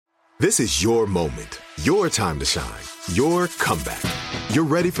This is your moment, your time to shine, your comeback. You're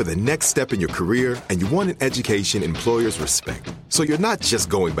ready for the next step in your career, and you want an education employers respect. So you're not just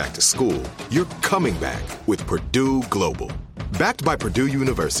going back to school, you're coming back with Purdue Global. Backed by Purdue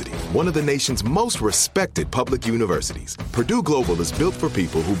University, one of the nation's most respected public universities, Purdue Global is built for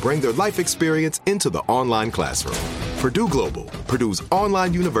people who bring their life experience into the online classroom. Purdue Global, Purdue's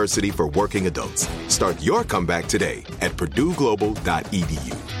online university for working adults. Start your comeback today at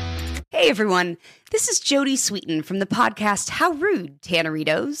purdueglobal.edu. Hey everyone, this is Jodie Sweetin from the podcast How Rude,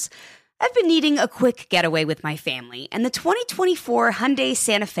 Tanneritos. I've been needing a quick getaway with my family, and the 2024 Hyundai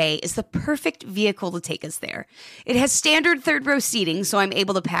Santa Fe is the perfect vehicle to take us there. It has standard third-row seating, so I'm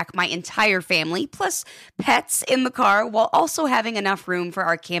able to pack my entire family, plus pets, in the car, while also having enough room for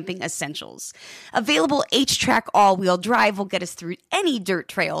our camping essentials. Available H-Track all-wheel drive will get us through any dirt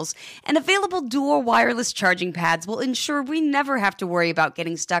trails, and available dual wireless charging pads will ensure we never have to worry about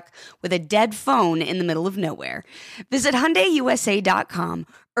getting stuck with a dead phone in the middle of nowhere. Visit HyundaiUSA.com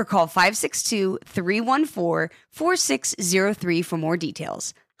or call 562-314-4603 for more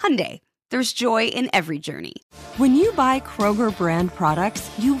details. Hyundai, there's joy in every journey. When you buy Kroger brand products,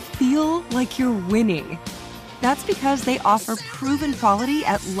 you feel like you're winning. That's because they offer proven quality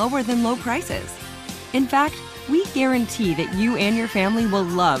at lower than low prices. In fact, we guarantee that you and your family will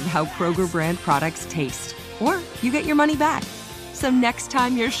love how Kroger brand products taste, or you get your money back. So next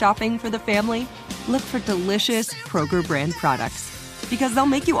time you're shopping for the family, look for delicious Kroger brand products, because they'll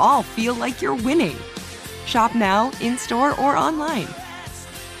make you all feel like you're winning. Shop now, in-store, or online.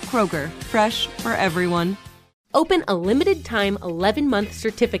 Kroger, fresh for everyone. Open a limited-time 11-month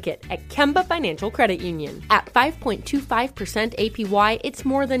certificate at Kemba Financial Credit Union. At 5.25% APY, it's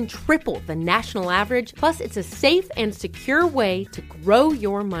more than triple the national average, plus it's a safe and secure way to grow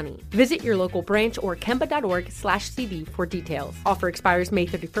your money. Visit your local branch or kemba.org/CD for details. Offer expires May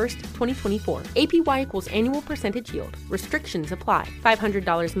 31st, 2024. APY equals annual percentage yield. Restrictions apply.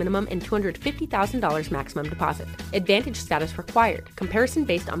 $500 minimum and $250,000 maximum deposit. Advantage status required. Comparison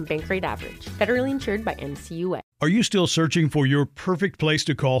based on bank rate average. Federally insured by NCUA. Are you still searching for your perfect place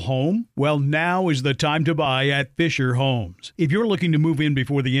to call home? Well, now is the time to buy at Fisher Homes. If you're looking to move in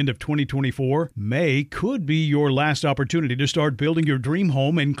before the end of 2024, May could be your last opportunity to start building your dream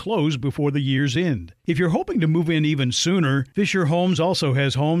home and close before the year's end. If you're hoping to move in even sooner, Fisher Homes also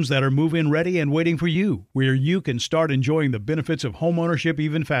has homes that are move-in ready and waiting for you, where you can start enjoying the benefits of homeownership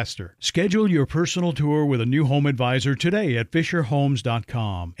even faster. Schedule your personal tour with a new home advisor today at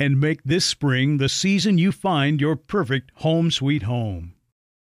FisherHomes.com and make this spring the season you find your perfect home sweet home.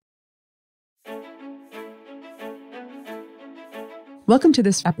 Welcome to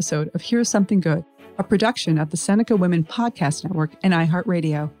this episode of Here's Something Good, a production of the Seneca Women Podcast Network and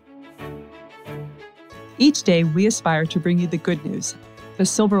iHeartRadio. Each day, we aspire to bring you the good news, the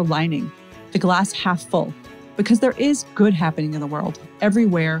silver lining, the glass half full, because there is good happening in the world,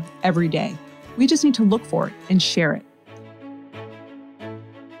 everywhere, every day. We just need to look for it and share it.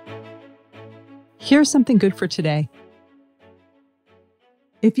 Here's something good for today.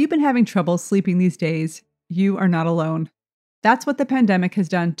 If you've been having trouble sleeping these days, you are not alone. That's what the pandemic has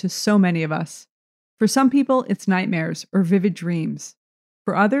done to so many of us. For some people, it's nightmares or vivid dreams.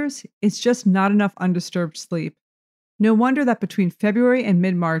 For others, it's just not enough undisturbed sleep. No wonder that between February and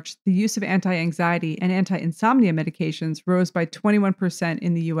mid-March, the use of anti-anxiety and anti-insomnia medications rose by 21%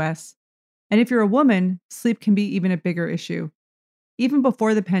 in the US. And if you're a woman, sleep can be even a bigger issue. Even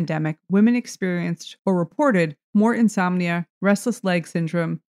before the pandemic, women experienced or reported more insomnia, restless leg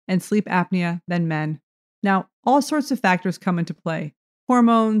syndrome, and sleep apnea than men. Now, all sorts of factors come into play: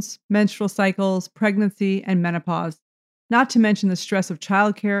 hormones, menstrual cycles, pregnancy, and menopause, not to mention the stress of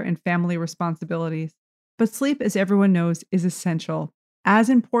childcare and family responsibilities. But sleep, as everyone knows, is essential, as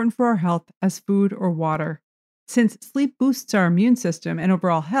important for our health as food or water. Since sleep boosts our immune system and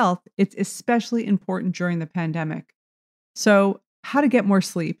overall health, it's especially important during the pandemic. So, how to get more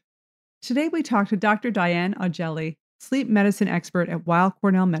sleep. Today we talk to Dr. Diane Augelli, sleep medicine expert at Weill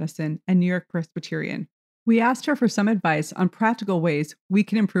Cornell Medicine and New York Presbyterian. We asked her for some advice on practical ways we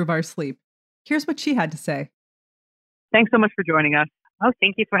can improve our sleep. Here's what she had to say. Thanks so much for joining us. Oh,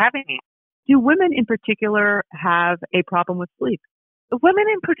 thank you for having me. Do women in particular have a problem with sleep? Women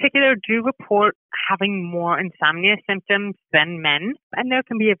in particular do report having more insomnia symptoms than men, and there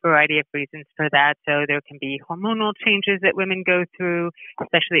can be a variety of reasons for that. So there can be hormonal changes that women go through,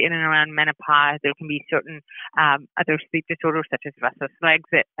 especially in and around menopause. There can be certain other sleep disorders such as restless legs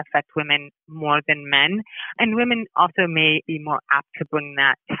that affect women more than men. And women also may be more apt to bring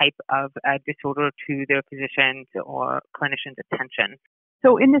that type of disorder to their physicians or clinicians' attention.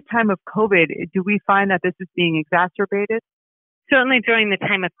 So in this time of COVID, do we find that this is being exacerbated? Certainly during the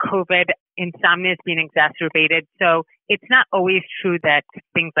time of COVID, insomnia is being exacerbated. So it's not always true that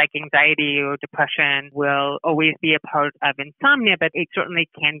things like anxiety or depression will always be a part of insomnia, but it certainly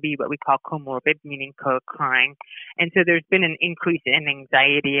can be what we call comorbid, meaning co-occurring. And so there's been an increase in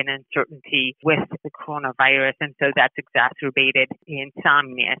anxiety and uncertainty with the coronavirus, and so that's exacerbated the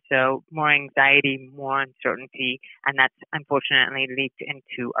insomnia. So more anxiety, more uncertainty, and that's unfortunately leaked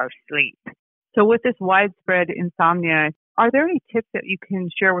into our sleep. So with this widespread insomnia, are there any tips that you can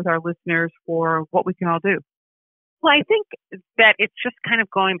share with our listeners for what we can all do? Well, I think that it's just kind of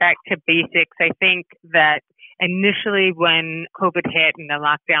going back to basics. I think that initially when COVID hit and the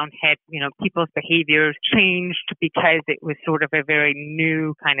lockdown hit, people's behaviors changed because it was sort of a very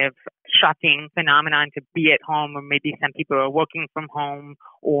new kind of shocking phenomenon to be at home, or maybe some people are working from home,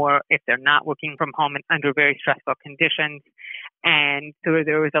 or if they're not working from home and under very stressful conditions. And so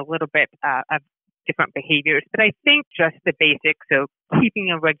there was a little bit of different behaviors. But I think just the basics, so keeping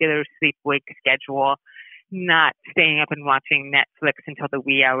a regular sleep-wake schedule, not staying up and watching Netflix until the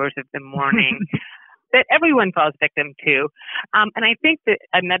wee hours of the morning, that everyone falls victim to. And I think that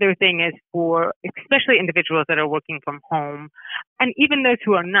another thing is for especially individuals that are working from home, and even those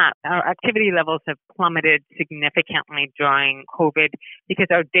who are not, our activity levels have plummeted significantly during COVID because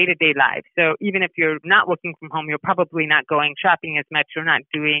our day-to-day lives. So even if you're not working from home, you're probably not going shopping as much, you're not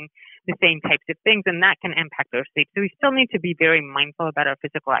doing the same types of things, and that can impact our sleep. So we still need to be very mindful about our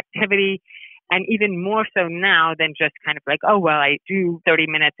physical activity, and even more so now than just kind of like, oh, well, I do 30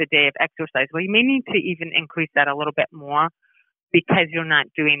 minutes a day of exercise. Well, you may need to even increase that a little bit more because you're not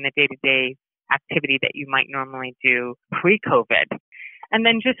doing the day-to-day activity that you might normally do pre-COVID. And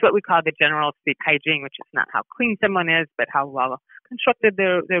then just what we call the general sleep hygiene, which is not how clean someone is, but how well constructed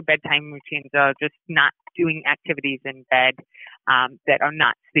their bedtime routines are, just not doing activities in bed that are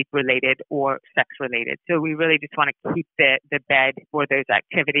not sleep-related or sex-related. So we really just want to keep the bed for those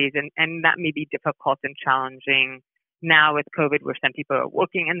activities. And that may be difficult and challenging now with COVID, where some people are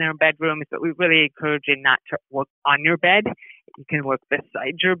working in their bedrooms, but we really encourage you not to work on your bed. You can work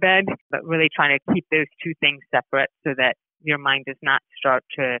beside your bed, but really trying to keep those two things separate so that your mind does not start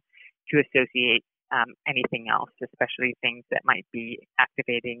to associate anything else, especially things that might be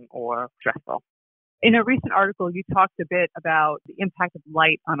activating or stressful. In a recent article, you talked a bit about the impact of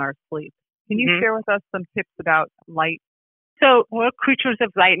light on our sleep. Can you share with us some tips about light? So we're creatures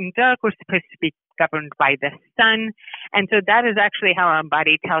of light and dark. We're supposed to be governed by the sun. And so that is actually how our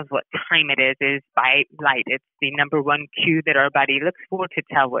body tells what time it is by light. It's the number one cue that our body looks for to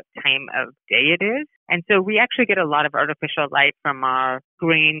tell what time of day it is. And so we actually get a lot of artificial light from our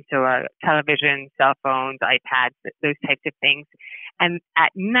screens, so our television, cell phones, iPads, those types of things. And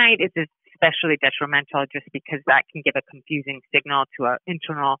at night, it's especially detrimental just because that can give a confusing signal to our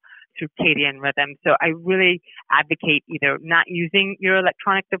internal circadian rhythm. So I really advocate either not using your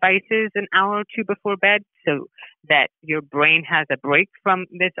electronic devices an hour or two before bed so that your brain has a break from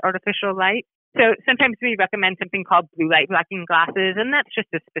this artificial light. So sometimes we recommend something called blue light blocking glasses, and that's just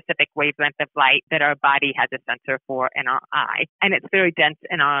a specific wavelength of light that our body has a sensor for in our eye. And it's very dense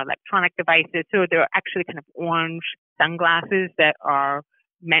in our electronic devices. So they're actually kind of orange sunglasses that are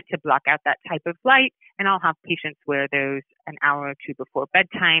meant to block out that type of light. And I'll have patients wear those an hour or two before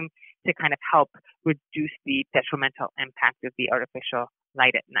bedtime to kind of help reduce the detrimental impact of the artificial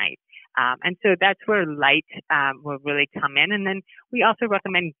light at night. And so that's where light will really come in. And then we also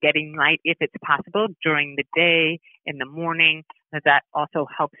recommend getting light if it's possible during the day, in the morning. That also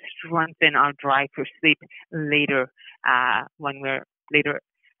helps strengthen our drive for sleep later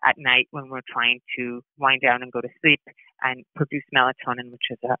at night when we're trying to wind down and go to sleep and produce melatonin,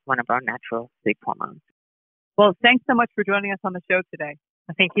 which is one of our natural sleep hormones. Well, thanks so much for joining us on the show today.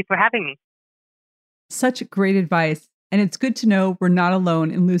 Well, thank you for having me. Such great advice. And it's good to know we're not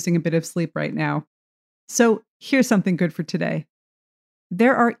alone in losing a bit of sleep right now. So here's something good for today.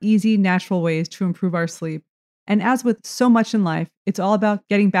 There are easy, natural ways to improve our sleep. And as with so much in life, it's all about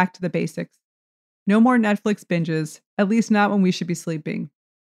getting back to the basics. No more Netflix binges, at least not when we should be sleeping.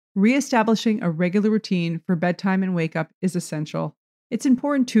 Reestablishing a regular routine for bedtime and wake up is essential. It's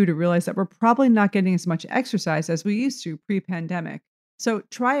important, too, to realize that we're probably not getting as much exercise as we used to pre-pandemic. So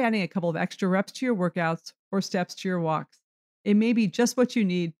try adding a couple of extra reps to your workouts or steps to your walks. It may be just what you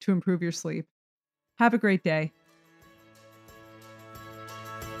need to improve your sleep. Have a great day.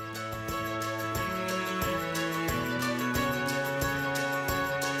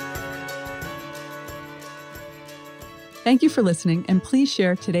 Thank you for listening, and please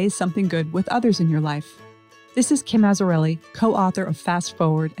share today's Something Good with others in your life. This is Kim Azzarelli, co-author of Fast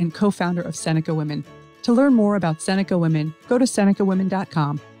Forward and co-founder of Seneca Women. To learn more about Seneca Women, go to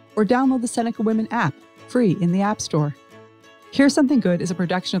senecawomen.com or download the Seneca Women app, free in the App Store. Here's Something Good is a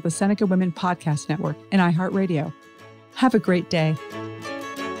production of the Seneca Women Podcast Network and iHeartRadio. Have a great day.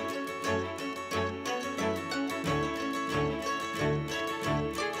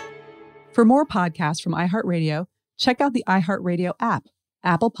 For more podcasts from iHeartRadio, check out the iHeartRadio app,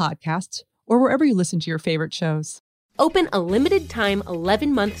 Apple Podcasts, or wherever you listen to your favorite shows. Open a limited-time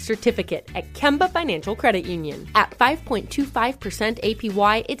 11-month certificate at Kemba Financial Credit Union. At 5.25%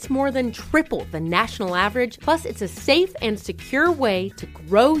 APY, it's more than triple the national average, plus it's a safe and secure way to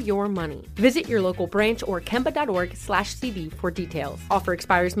grow your money. Visit your local branch or kemba.org/CD for details. Offer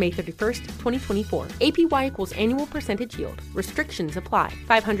expires May 31st, 2024. APY equals annual percentage yield. Restrictions apply.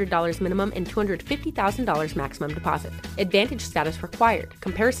 $500 minimum and $250,000 maximum deposit. Advantage status required.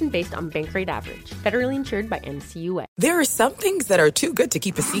 Comparison based on bank rate average. Federally insured by NCUA. There are some things that are too good to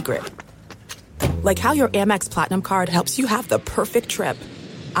keep a secret. Like how your Amex Platinum card helps you have the perfect trip.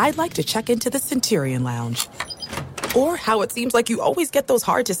 I'd like to check into the Centurion Lounge. Or how it seems like you always get those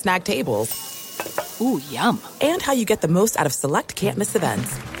hard-to-snag tables. Ooh, yum. And how you get the most out of select can't-miss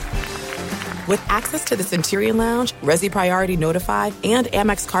events. With access to the Centurion Lounge, Resi Priority Notified, and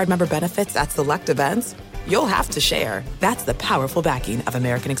Amex card member benefits at select events, you'll have to share. That's the powerful backing of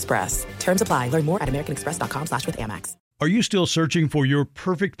American Express. Terms apply. Learn more at americanexpress.com/withAmex. Are you still searching for your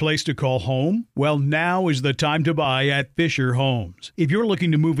perfect place to call home? Well, now is the time to buy at Fisher Homes. If you're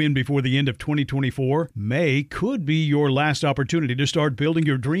looking to move in before the end of 2024, May could be your last opportunity to start building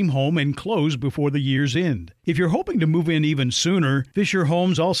your dream home and close before the year's end. If you're hoping to move in even sooner, Fisher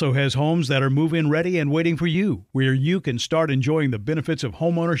Homes also has homes that are move-in ready and waiting for you, where you can start enjoying the benefits of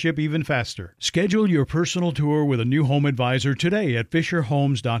homeownership even faster. Schedule your personal tour with a new home advisor today at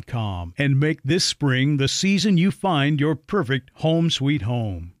FisherHomes.com and make this spring the season you find your perfect home sweet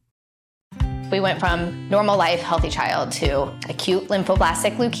home. We went from normal life, healthy child to acute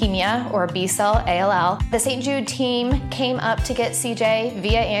lymphoblastic leukemia or B-cell ALL. The St. Jude team came up to get CJ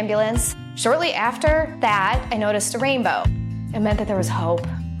via ambulance. Shortly after that, I noticed a rainbow. It meant that there was hope.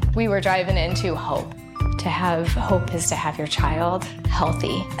 We were driving into hope. To have hope is to have your child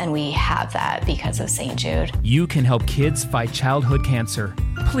healthy, and we have that because of St. Jude. You can help kids fight childhood cancer.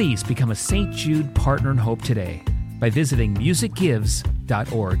 Please become a St. Jude Partner in Hope today by visiting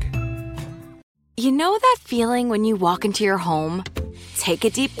musicgives.org. You know that feeling when you walk into your home, take a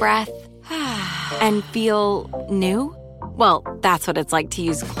deep breath, and feel new? Well, that's what it's like to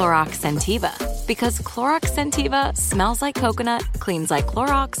use Clorox Scentiva. Because Clorox Scentiva smells like coconut, cleans like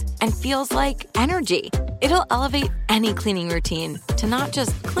Clorox, and feels like energy. It'll elevate any cleaning routine to not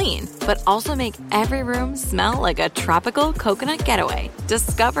just clean, but also make every room smell like a tropical coconut getaway.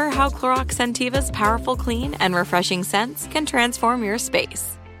 Discover how Clorox Scentiva's powerful clean and refreshing scents can transform your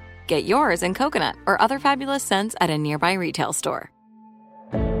space. Get yours in coconut or other fabulous scents at a nearby retail store.